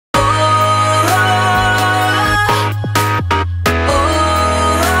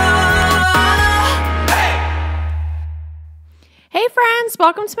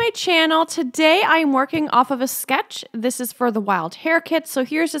welcome to my channel. Today I'm working off of a sketch. This is for the Wild Hare kit. So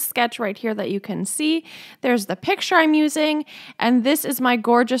here's a sketch right here that you can see. There's the picture I'm using, and this is my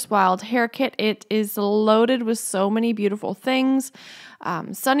gorgeous Wild Hare kit. It is loaded with so many beautiful things.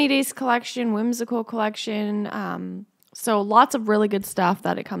 Sunny Days collection, whimsical collection. So lots of really good stuff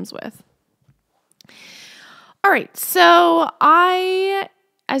that it comes with. All right, so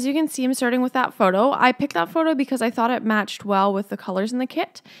as you can see, I'm starting with that photo. I picked that photo because I thought it matched well with the colors in the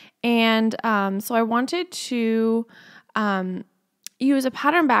kit. And so I wanted to use a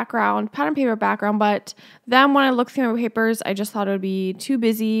pattern paper background, but then when I looked through my papers, I just thought it would be too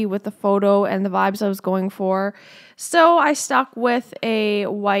busy with the photo and the vibes I was going for. So I stuck with a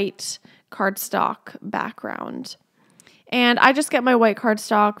white cardstock background. And I just get my white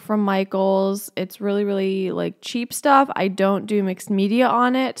cardstock from Michael's. It's really, really like cheap stuff. I don't do mixed media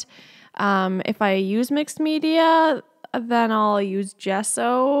on it. If I use mixed media, then I'll use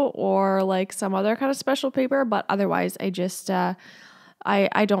gesso or like some other kind of special paper. But otherwise, I just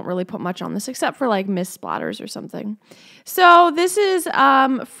I don't really put much on this except for like mist splatters or something. So this is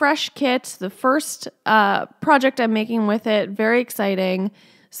Fresh Kit, the first project I'm making with it. Very exciting.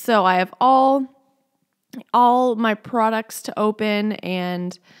 So I have all my products to open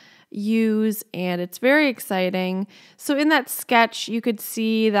and use, and it's very exciting. So in that sketch, you could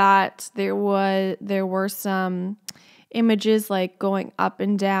see that there were some images like going up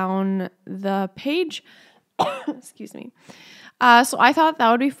and down the page. Excuse me. So I thought that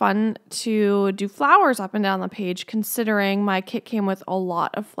would be fun to do flowers up and down the page, considering my kit came with a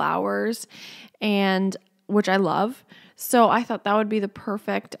lot of flowers, and which I love. So I thought that would be the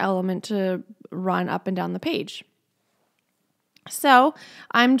perfect element to run up and down the page. So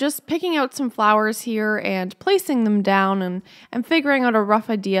I'm just picking out some flowers here and placing them down and figuring out a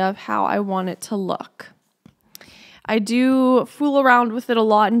rough idea of how I want it to look. I do fool around with it a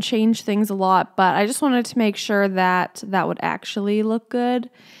lot and change things a lot, but I just wanted to make sure that that would actually look good.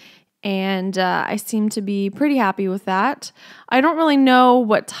 And I seem to be pretty happy with that. I don't really know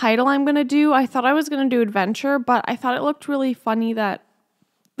what title I'm going to do. I thought I was going to do adventure, but I thought it looked really funny that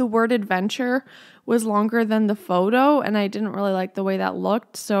the word adventure was longer than the photo, and I didn't really like the way that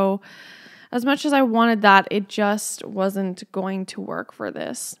looked. So as much as I wanted that, it just wasn't going to work for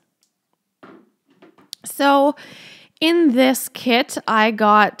this. So in this kit, I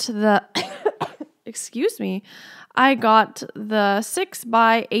got the, excuse me, I got the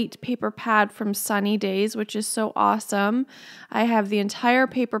 6x8 paper pad from Sunny Days, which is so awesome. I have the entire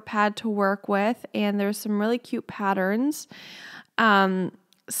paper pad to work with, and there's some really cute patterns.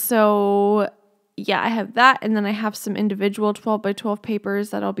 So yeah, I have that, and then I have some individual 12x12 papers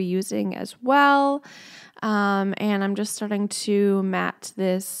that I'll be using as well. And I'm just starting to mat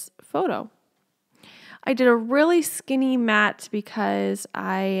this photo. I did a really skinny mat because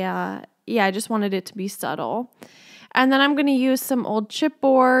I just wanted it to be subtle. And then I'm going to use some old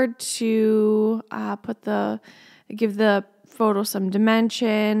chipboard to give the photo some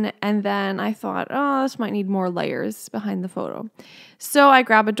dimension. And then I thought, oh, this might need more layers behind the photo. So I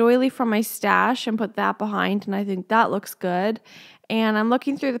grab a doily from my stash and put that behind, and I think that looks good. And I'm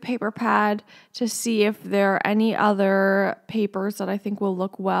looking through the paper pad to see if there are any other papers that I think will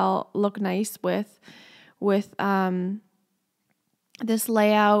look nice with this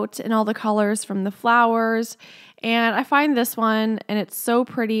layout and all the colors from the flowers. And I find this one, and it's so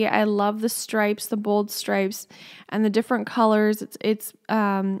pretty. I love the stripes, the bold stripes, and the different colors. It's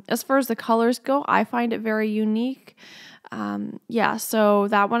as far as the colors go, I find it very unique. Yeah, so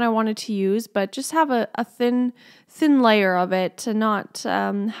that one I wanted to use, but just have a thin layer of it to not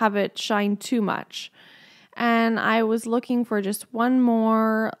have it shine too much. And I was looking for just one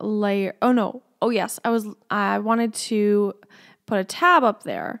more layer. Oh no. Oh yes, I wanted to put a tab up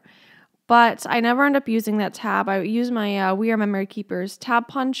there, but I never end up using that tab. I use my We Are Memory Keepers tab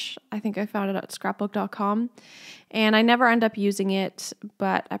punch. I think I found it at scrapbook.com, and I never end up using it,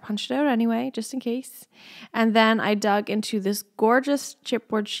 but I punched it out anyway, just in case. And then I dug into this gorgeous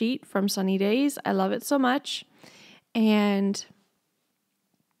chipboard sheet from Sunny Days. I love it so much, and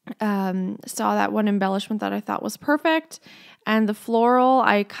saw that one embellishment that I thought was perfect. And the floral,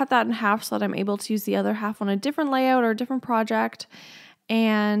 I cut that in half so that I'm able to use the other half on a different layout or a different project.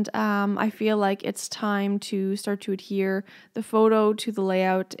 And I feel like it's time to start to adhere the photo to the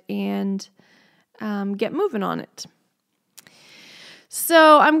layout and get moving on it.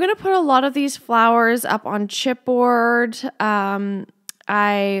 So I'm going to put a lot of these flowers up on chipboard.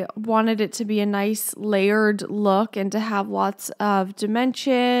 I wanted it to be a nice layered look and to have lots of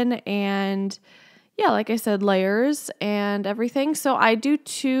dimension and, yeah, like I said, layers and everything. So I do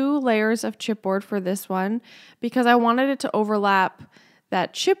 2 layers of chipboard for this one because I wanted it to overlap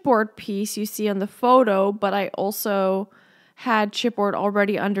that chipboard piece you see on the photo, but I also had chipboard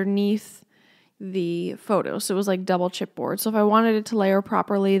already underneath the photo. So it was like double chipboard. So if I wanted it to layer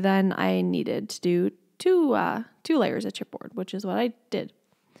properly, then I needed to do two layers of chipboard, which is what I did.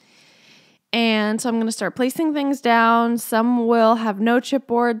 And so I'm going to start placing things down. Some will have no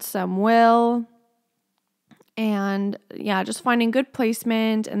chipboard, some will. And yeah, just finding good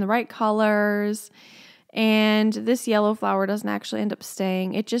placement and the right colors. And this yellow flower doesn't actually end up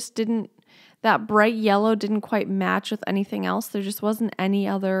staying. It just didn't, that bright yellow didn't quite match with anything else. There just wasn't any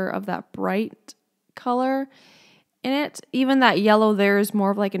other of that bright color in it. Even that yellow there is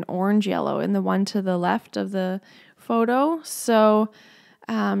more of like an orange yellow in the one to the left of the photo. So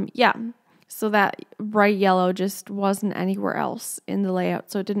yeah. So that bright yellow just wasn't anywhere else in the layout.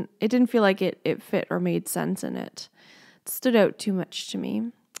 So it didn't feel like it fit or made sense in it. It stood out too much to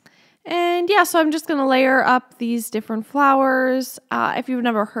me. And yeah, so I'm just going to layer up these different flowers. If you've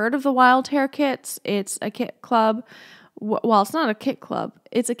never heard of the Wild Hare kits, it's a kit club. Well, it's not a kit club.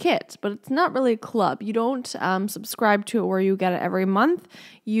 It's a kit, but it's not really a club. You don't subscribe to it where you get it every month.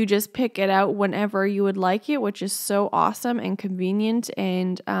 You just pick it out whenever you would like it, which is so awesome and convenient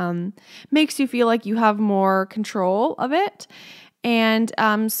and makes you feel like you have more control of it. And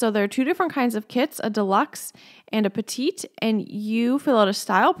so there are two different kinds of kits, a deluxe and a petite, and you fill out a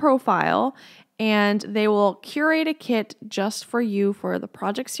style profile and they will curate a kit just for you for the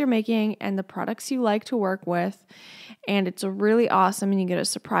projects you're making and the products you like to work with. And it's really awesome, and you get a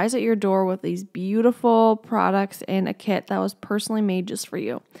surprise at your door with these beautiful products in a kit that was personally made just for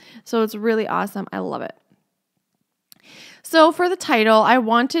you. So it's really awesome. I love it. So for the title, I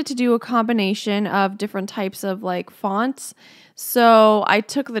wanted to do a combination of different types of like fonts. So I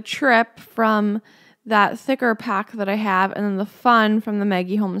took the Trip from that thicker pack that I have, and then the Fun from the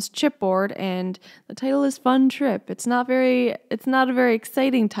Maggie Holmes chipboard, and the title is Fun Trip. It's not a very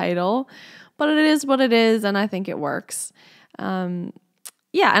exciting title, but it is what it is, and I think it works. Yeah,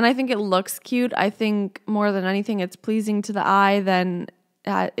 and I think it looks cute. I think more than anything, it's pleasing to the eye than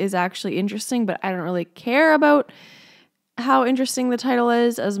is actually interesting, but I don't really care about how interesting the title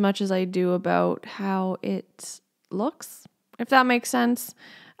is as much as I do about how it looks, if that makes sense.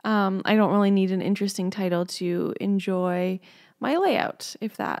 I don't really need an interesting title to enjoy my layout,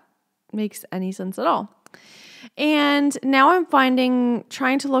 if that makes any sense at all. And now I'm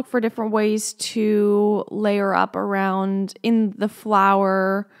trying to look for different ways to layer up around in the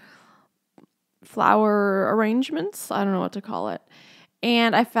flower arrangements. I don't know what to call it.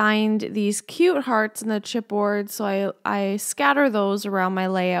 And I find these cute hearts in the chipboard, so I scatter those around my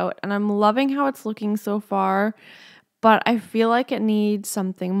layout, and I'm loving how it's looking so far, but I feel like it needs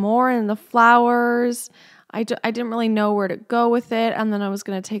something more in the flowers. I didn't really know where to go with it, and then I was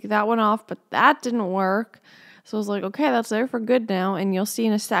going to take that one off, but that didn't work. So I was like, okay, that's there for good now, and you'll see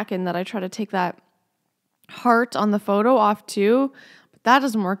in a second that I try to take that heart on the photo off too, but that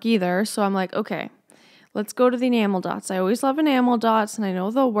doesn't work either. So I'm like, okay, let's go to the enamel dots. I always love enamel dots, and I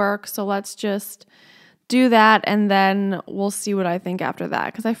know they'll work, so let's just do that, and then we'll see what I think after that,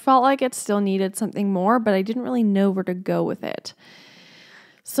 because I felt like it still needed something more, but I didn't really know where to go with it.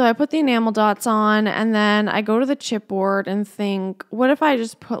 So I put the enamel dots on, and then I go to the chipboard and think, what if I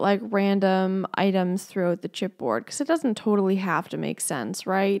just put like random items throughout the chipboard? Because it doesn't totally have to make sense,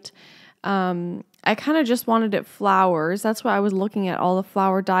 right? I kind of just wanted it flowers. That's why I was looking at all the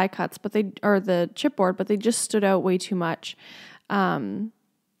flower die cuts, the chipboard, but they just stood out way too much.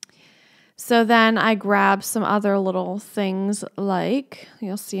 So then I grabbed some other little things, like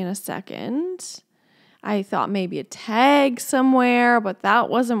you'll see in a second. I thought maybe a tag somewhere, but that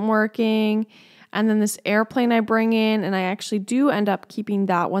wasn't working. And then this airplane I bring in, and I actually do end up keeping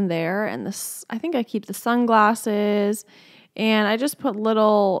that one there. And I think I keep the sunglasses, and I just put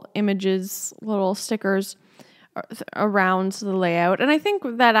little images, little stickers around the layout. And I think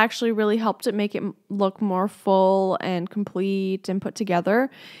that actually really helped it make it look more full and complete and put together.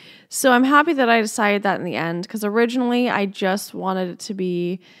 So I'm happy that I decided that in the end, because originally I just wanted it to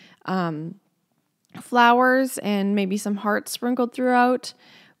be flowers and maybe some hearts sprinkled throughout,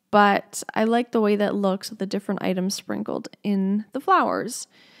 but I like the way that looks with the different items sprinkled in the flowers.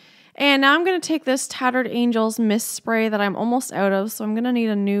 And now I'm going to take this Tattered Angels mist spray that I'm almost out of, so I'm going to need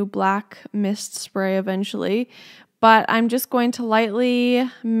a new black mist spray eventually, but I'm just going to lightly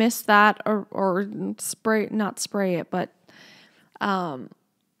mist that or spray, not spray it, but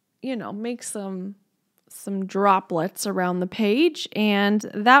make some some droplets around the page, and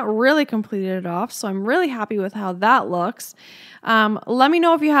that really completed it off. So I'm really happy with how that looks. Let me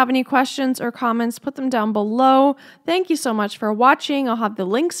know if you have any questions or comments. Put them down below. Thank you so much for watching. I'll have the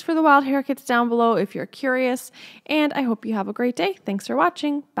links for the Wild Hare kits down below if you're curious, and I hope you have a great day. Thanks for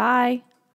watching. Bye.